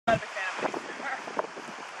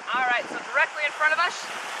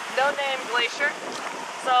slash no name glacier.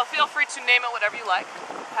 So feel free to name it whatever you like.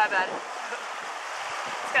 Have at it.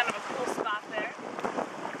 It's kind of a cool spot there.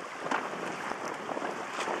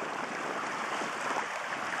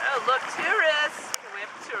 Oh, look, tourists. We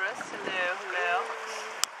have tourists. Hello, hello.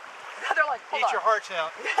 They're like, hold on. Eat your hearts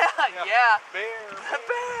out. Yeah. Bear.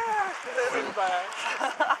 Bear. Back.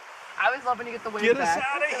 I always love when you get the wave Get back. us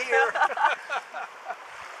out of here.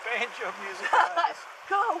 Banjo music. Guys.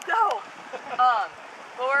 Go, go.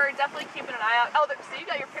 But we're definitely keeping an eye out. Oh, so you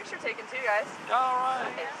got your picture taken too, guys. All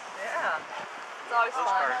right. Yeah. It's always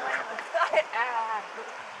fun.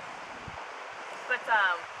 But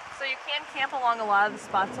so you can camp along a lot of the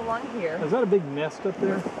spots along here. Is that a big nest up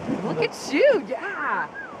there? Look at you, yeah.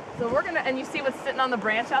 So we're gonna, and you see what's sitting on the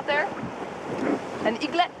branch out there? An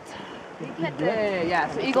eaglet. Eaglet.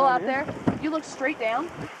 Yeah, so eagle out there. You look straight down.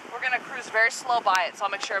 We're gonna cruise very slow by it, so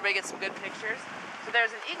I'll make sure everybody gets some good pictures. So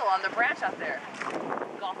there's an eagle on the branch out there.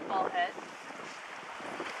 Golf ball head.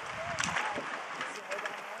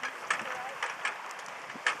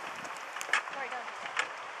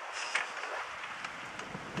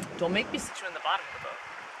 Don't make me sit you in the bottom of the boat.